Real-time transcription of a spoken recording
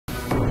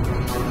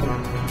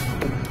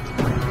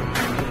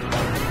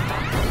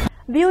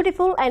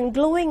Beautiful and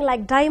glowing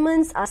like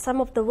diamonds are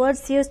some of the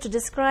words used to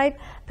describe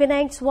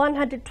Penang's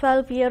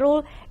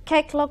 112-year-old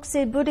Kek Lok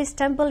Si Buddhist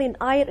temple in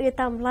Air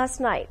Itam last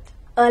night.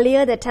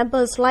 Earlier, the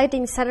temple's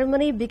lighting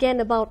ceremony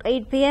began about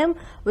 8 p.m.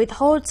 with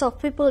hordes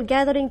of people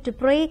gathering to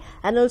pray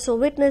and also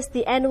witness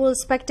the annual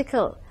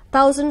spectacle.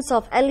 Thousands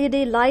of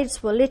LED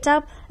lights were lit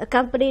up,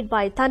 accompanied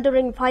by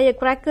thundering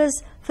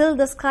firecrackers, filled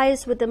the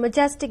skies with the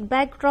majestic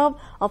backdrop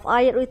of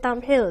Air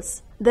Itam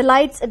hills. The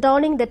lights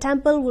adorning the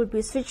temple will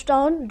be switched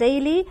on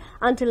daily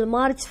until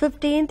March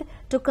 15th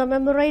to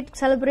commemorate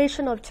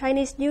celebration of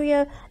Chinese New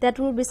Year that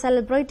will be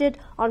celebrated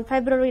on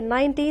February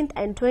 19th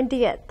and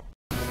 20th.